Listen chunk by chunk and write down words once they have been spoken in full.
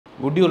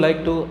Would you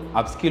like to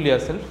upskill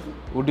yourself?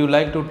 Would you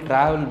like to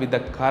travel with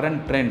the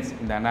current trends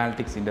in the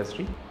analytics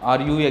industry?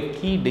 Are you a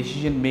key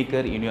decision maker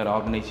in your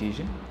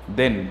organization?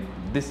 Then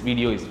this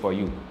video is for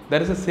you.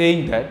 There is a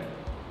saying that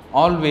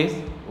always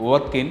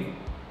work in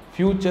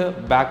future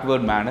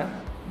backward manner,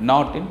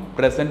 not in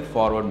present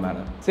forward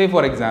manner. Say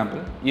for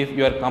example, if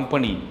your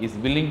company is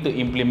willing to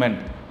implement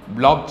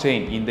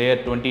blockchain in the year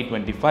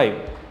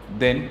 2025,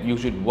 then you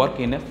should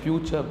work in a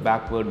future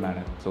backward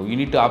manner. So you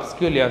need to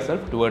upskill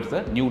yourself towards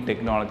the new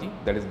technology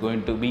that is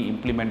going to be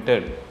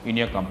implemented in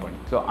your company.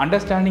 So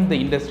understanding the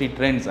industry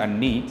trends and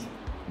needs,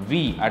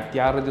 we at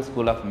Thiagarajar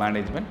School of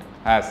Management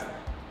has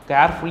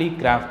carefully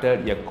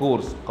crafted a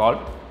course called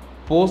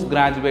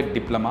Postgraduate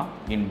Diploma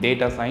in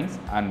Data Science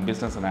and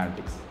Business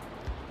Analytics.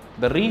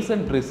 The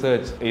recent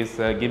research is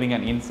giving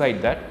an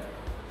insight that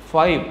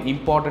 5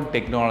 important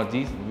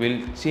technologies will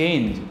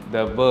change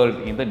the world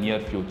in the near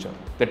future.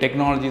 The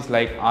technologies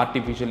like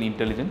artificial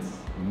intelligence,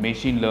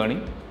 machine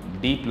learning,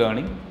 deep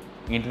learning,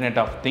 Internet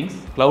of Things,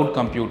 cloud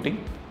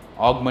computing,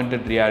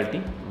 augmented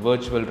reality,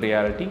 virtual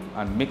reality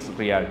and mixed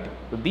reality.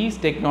 So these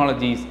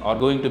technologies are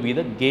going to be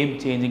the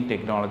game-changing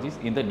technologies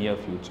in the near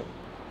future.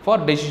 For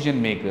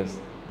decision makers,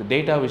 the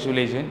data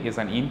visualization is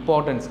an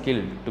important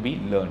skill to be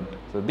learned.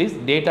 So this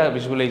data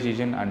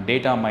visualization and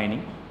data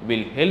mining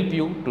will help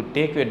you to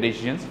take your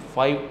decisions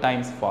 5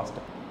 times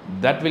faster.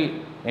 That will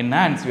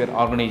enhance your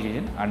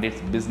organization and its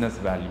business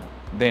value.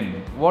 Then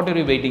what are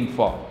you waiting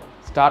for?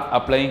 Start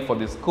applying for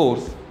this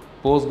course,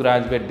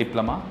 Postgraduate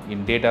Diploma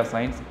in Data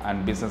Science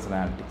and Business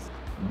Analytics.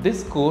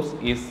 This course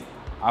is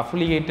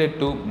affiliated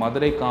to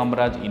Madurai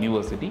Kamaraj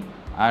University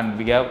and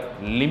we have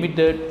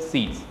limited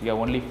seats. We have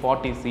only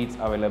 40 seats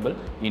available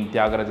in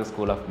Thiagarajar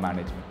School of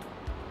Management.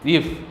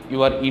 If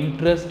you are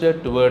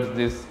interested towards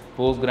this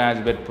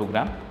postgraduate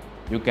program,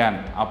 you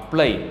can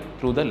apply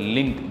through the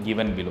link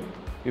given below.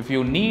 If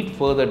you need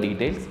further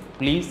details,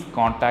 please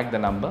contact the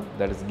number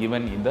that is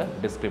given in the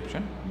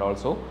description and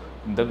also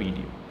in the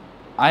video.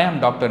 I am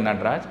Dr.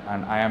 Nadraj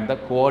and I am the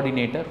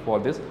coordinator for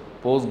this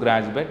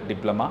postgraduate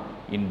diploma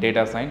in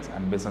data science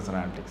and business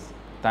analytics.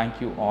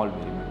 Thank you all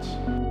very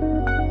much.